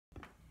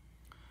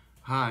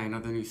Hi,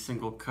 another new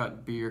single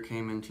cut beer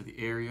came into the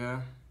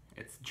area.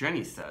 It's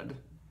Jenny Said,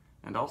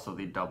 and also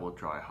the double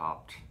dry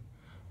hopped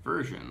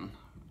version.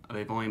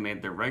 They've only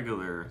made their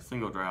regular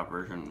single dry hop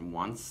version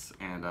once,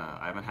 and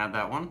I haven't had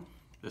that one.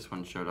 This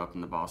one showed up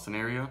in the Boston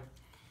area. It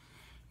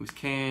was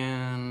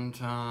canned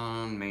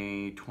on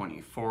May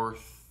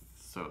 24th,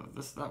 so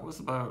that was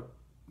about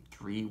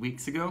 3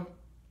 weeks ago.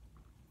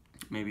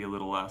 Maybe a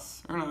little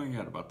less, or no,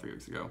 yeah, about 3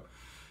 weeks ago.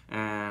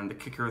 And the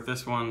kicker with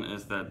this one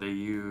is that they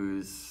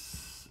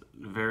use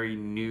very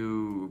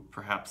new,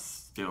 perhaps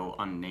still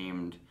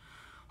unnamed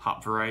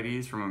hop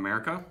varieties from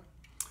America,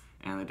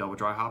 and they double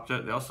dry hopped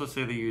it. They also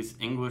say they use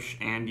English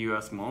and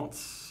US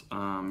malts.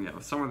 Yeah,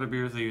 with some of the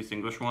beers they use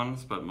English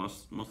ones, but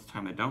most of the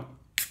time they don't.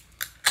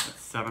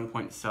 It's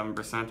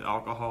 7.7%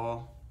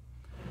 alcohol.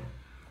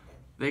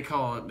 They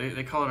call it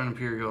an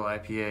Imperial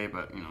IPA,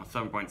 but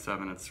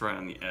 7.7, it's right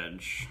on the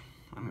edge.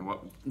 I mean,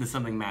 does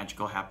something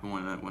magical happen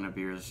when a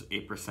beer is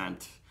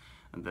 8%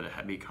 and that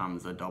it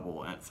becomes a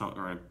double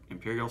or an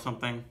Imperial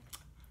something?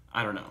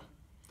 I don't know.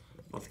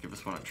 Let's give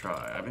this one a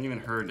try. I haven't even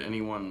heard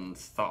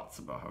anyone's thoughts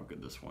about how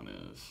good this one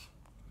is.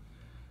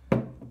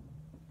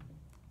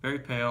 Very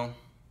pale.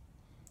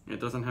 It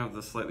doesn't have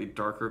the slightly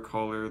darker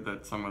color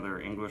that some of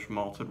their English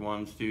malted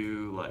ones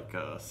do, like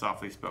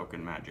Softly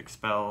Spoken Magic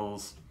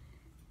Spells.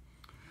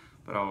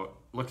 But it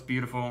looks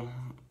beautiful.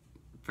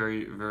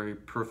 Very, very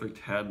perfect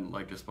head,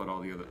 like just about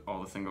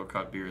all the single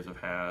cut beers I've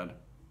had.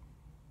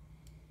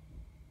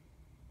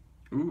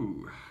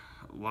 Ooh,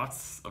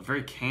 lots of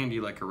very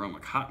candy-like aroma.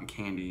 Cotton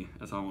candy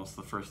is almost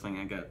the first thing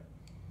I get.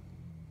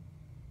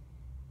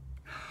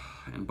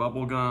 And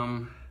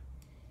bubblegum.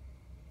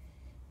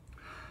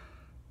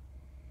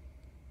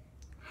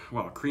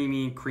 Well,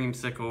 creamy,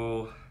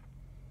 creamsicle.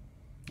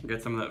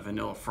 Get some of that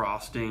vanilla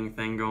frosting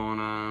thing going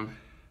on.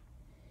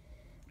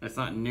 It's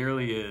not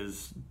nearly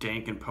as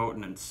dank and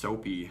potent and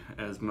soapy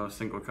as most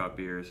single cut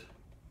beers.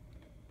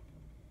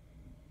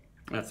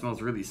 That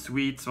smells really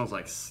sweet. It smells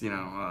like,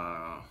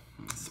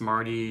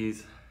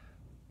 Smarties.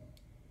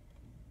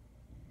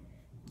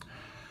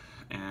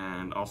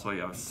 And also,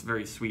 yeah,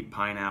 very sweet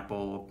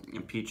pineapple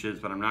and peaches,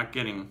 but I'm not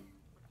getting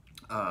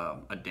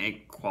a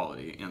dank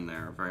quality in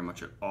there very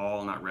much at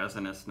all. Not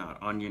resinous,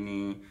 not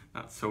oniony,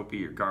 not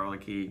soapy or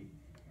garlicky.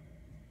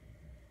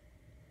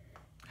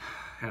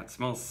 Yeah, it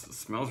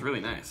smells really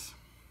nice.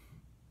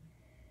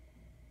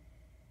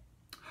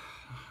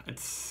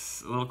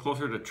 It's a little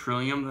closer to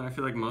Trillium than I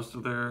feel like most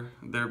of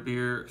their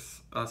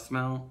beers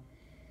smell,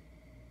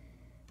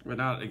 but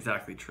not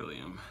exactly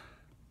Trillium.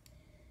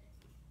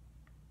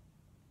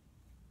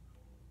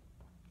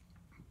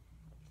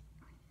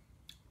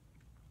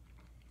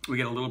 We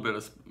get a little bit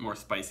of more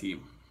spiciness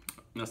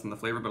in the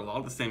flavor, but a lot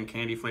of the same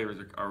candy flavors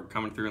are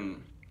coming through,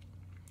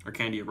 or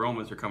candy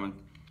aromas are coming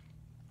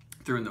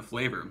through in the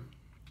flavor.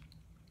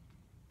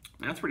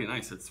 And that's pretty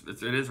nice.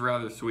 It is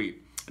rather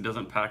sweet. It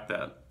doesn't pack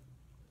that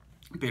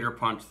bitter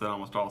punch that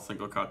almost all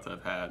single cuts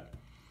I've had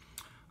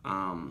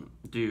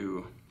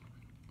do.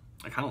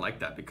 I kind of like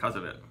that because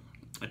of it.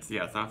 It's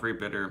not very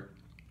bitter,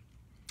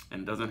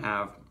 and it doesn't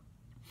have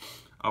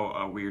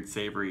a weird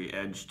savory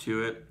edge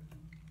to it.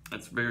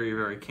 It's very,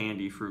 very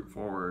candy fruit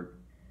forward.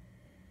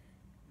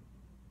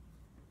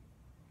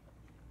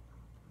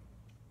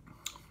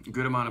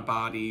 Good amount of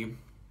body,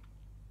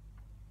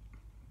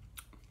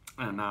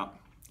 and not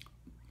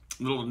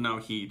little to no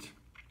heat,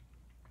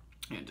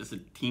 and just a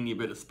teeny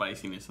bit of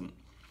spiciness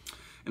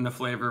in the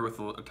flavor with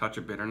a touch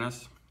of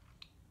bitterness.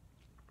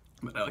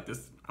 But I like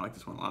this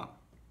one a lot.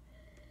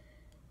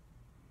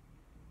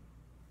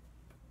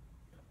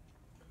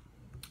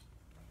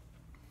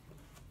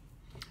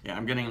 Yeah,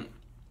 I'm getting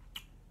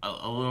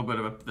a little bit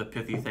of the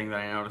pithy thing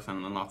that I noticed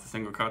on lots of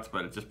single cuts,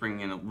 but it's just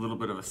bringing in a little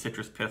bit of a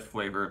citrus pith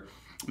flavor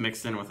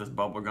mixed in with this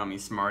bubblegummy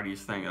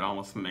Smarties thing. It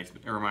almost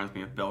reminds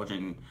me of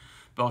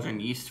Belgian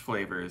yeast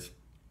flavors.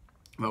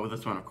 But with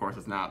this one, of course,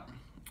 it's not.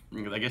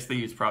 I guess they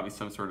use probably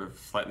some sort of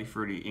slightly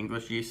fruity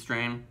English yeast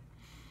strain.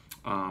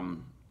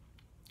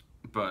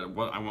 But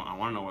what I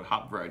want to know what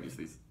hop varieties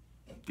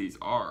these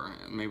are.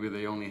 Maybe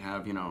they only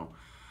have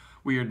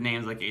weird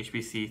names like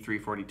HBC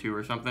 342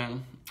 or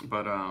something.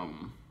 But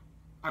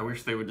I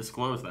wish they would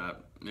disclose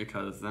that,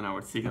 because then I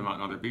would seek them out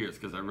in other beers,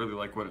 because I really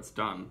like what it's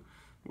done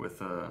with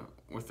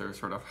their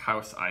sort of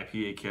house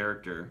IPA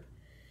character.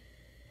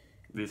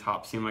 These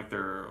hops seem like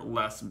they're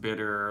less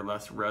bitter,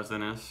 less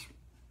resinous,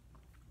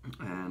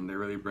 and they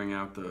really bring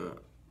out the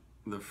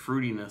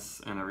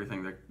fruitiness and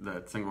everything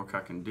that single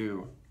cut can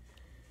do.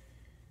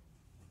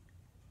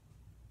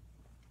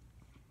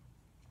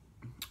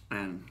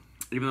 And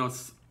even though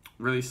it's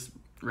really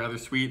rather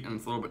sweet and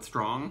it's a little bit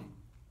strong,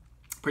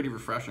 pretty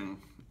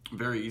refreshing,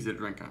 very easy to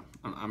drink.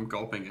 I'm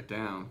gulping it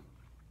down.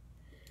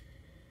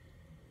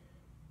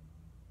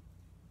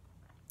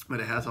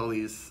 But it has all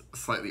these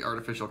slightly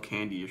artificial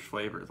candy-ish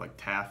flavors, like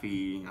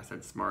taffy, I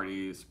said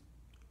Smarties,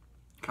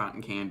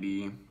 cotton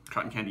candy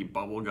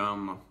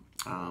bubblegum,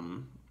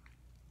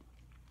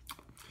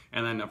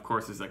 and then of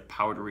course there's like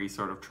powdery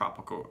sort of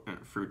tropical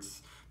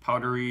fruits,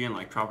 powdery and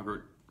like tropical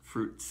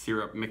fruit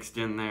syrup mixed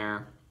in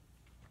there.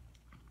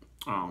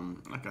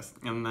 I guess,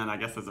 and then I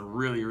guess there's a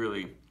really,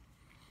 really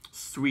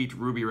sweet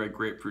ruby red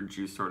grapefruit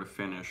juice sort of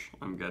finish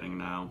I'm getting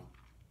now.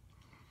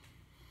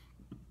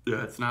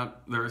 Yeah,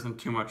 there isn't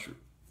too much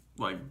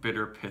like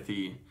bitter,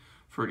 pithy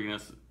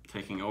fruitiness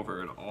taking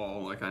over at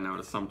all, like I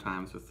notice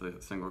sometimes with the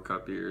single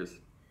cut beers.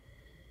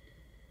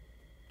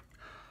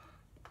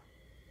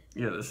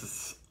 Yeah, this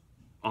is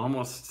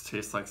almost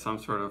tastes like some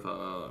sort of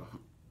a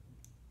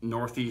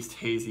Northeast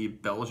hazy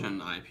Belgian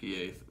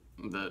IPA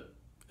that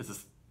is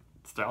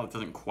a style that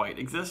doesn't quite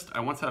exist. I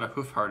once had a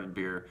hoof-hearted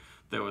beer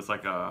that was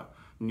like a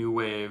new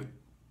wave,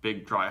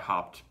 big dry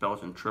hopped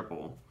Belgian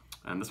triple,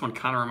 and this one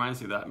kind of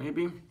reminds me of that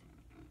maybe.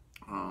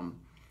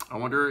 I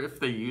wonder if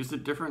they used a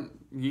different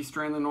yeast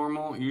strain than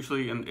normal.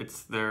 Usually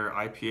it's their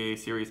IPA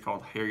series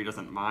called Harry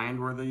Doesn't Mind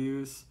where they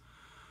use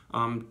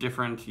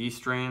different yeast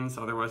strains.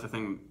 Otherwise I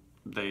think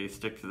they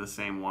stick to the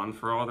same one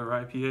for all their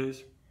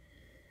IPAs.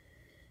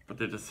 But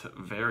they just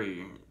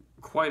vary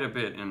quite a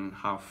bit in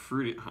how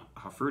fruity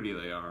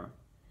they are.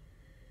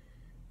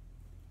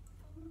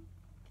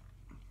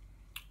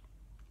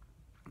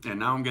 And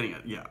now I'm getting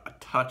a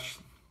touch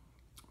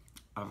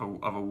of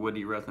a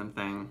woody resin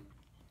thing.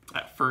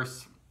 At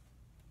first,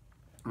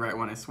 right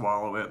when I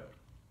swallow it,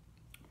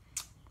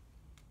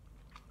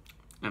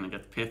 and it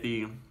gets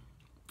pithy,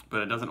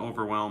 but it doesn't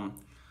overwhelm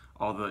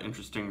all the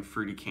interesting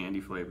fruity candy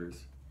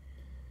flavors.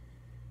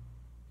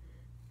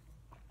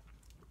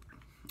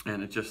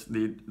 And it just,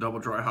 the double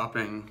dry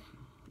hopping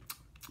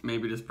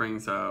maybe just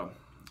brings out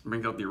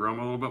the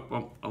aroma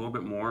a little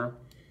bit more.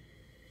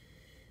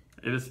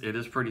 It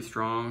is pretty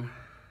strong.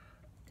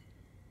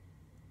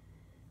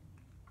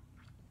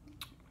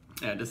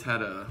 Yeah, I just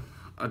had a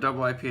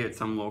double IPA at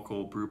some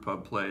local brew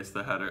pub place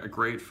that had a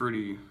great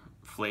fruity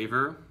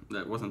flavor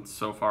that wasn't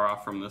so far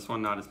off from this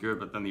one, not as good,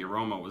 but then the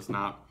aroma was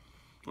not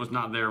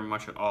there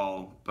much at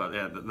all. But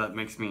yeah, that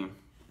makes me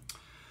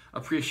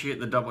appreciate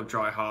the double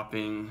dry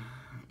hopping,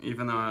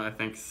 even though I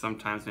think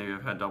sometimes maybe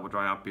I've had double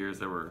dry hop beers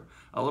that were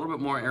a little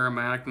bit more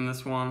aromatic than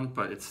this one,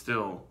 but it's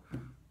still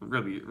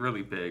really,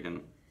 really big,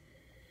 and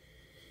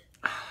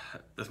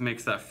this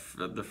makes the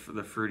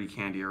fruity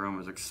candy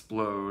aromas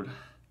explode.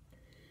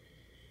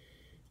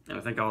 And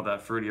I think all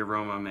that fruity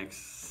aroma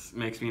makes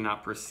me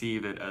not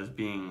perceive it as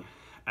being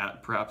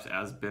perhaps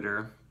as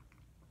bitter.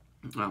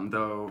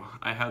 Though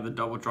I had the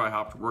double dry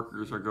hopped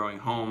Workers Are Going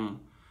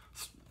Home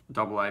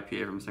double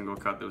IPA from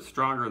Singlecut that was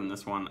stronger than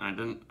this one.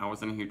 I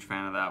wasn't a huge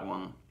fan of that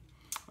one.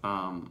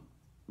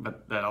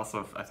 But that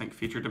also, I think,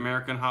 featured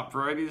American hop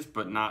varieties,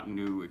 but not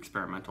new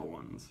experimental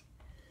ones.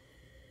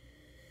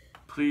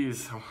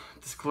 Please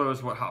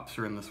disclose what hops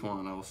are in this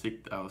one. I will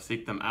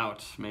seek them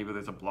out. Maybe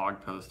there's a blog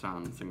post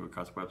on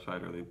Singlecut's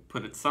website, or they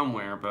put it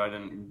somewhere, but I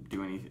didn't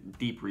do any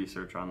deep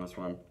research on this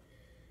one.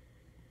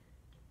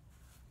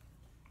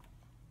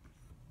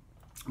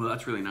 Well,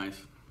 that's really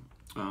nice.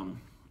 And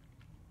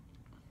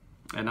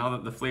now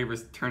that the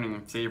flavor's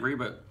turning savory,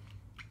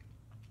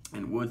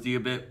 and woodsy a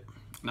bit,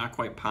 not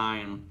quite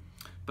pine,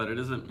 but it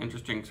is an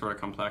interesting sort of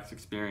complex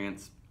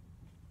experience.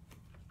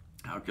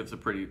 It gives a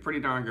pretty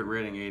darn good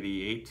rating,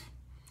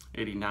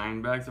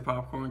 89 bags of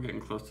popcorn,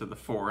 getting close to the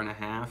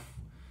 4.5,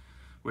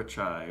 which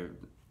I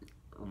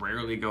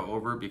rarely go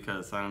over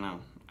because I don't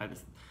know.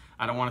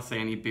 I don't want to say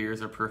any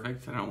beers are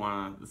perfect. I don't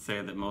want to say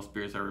that most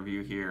beers I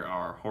review here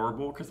are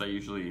horrible, because I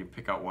usually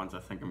pick out ones I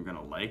think I'm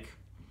gonna like.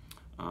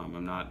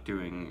 I'm not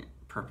doing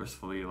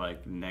purposefully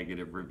like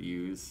negative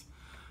reviews.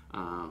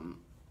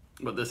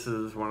 But this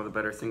is one of the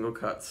better single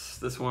cuts.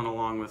 This one,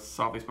 along with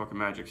Softly Spoken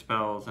Magic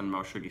Spells and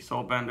Most Shuggy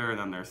Soulbender, and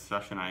then their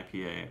Session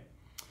IPA.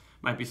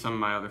 Might be some of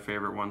my other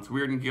favorite ones.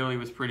 Weird and Gilly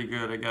was pretty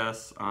good, I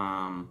guess.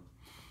 But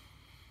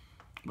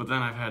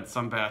then I've had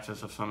some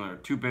batches of some that are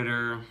too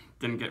bitter,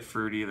 didn't get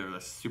fruity, they're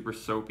super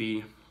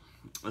soapy.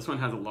 This one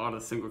has a lot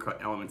of single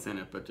cut elements in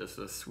it, but just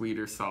a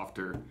sweeter,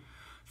 softer,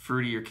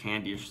 fruitier,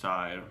 candyish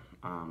side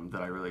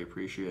that I really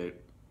appreciate.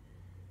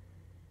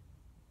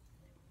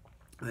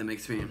 That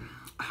makes me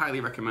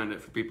highly recommend it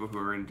for people who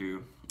are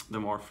into the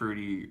more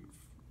fruity,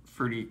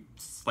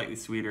 slightly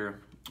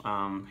sweeter,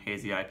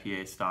 hazy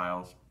IPA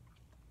styles.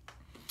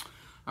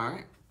 All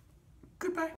right, goodbye.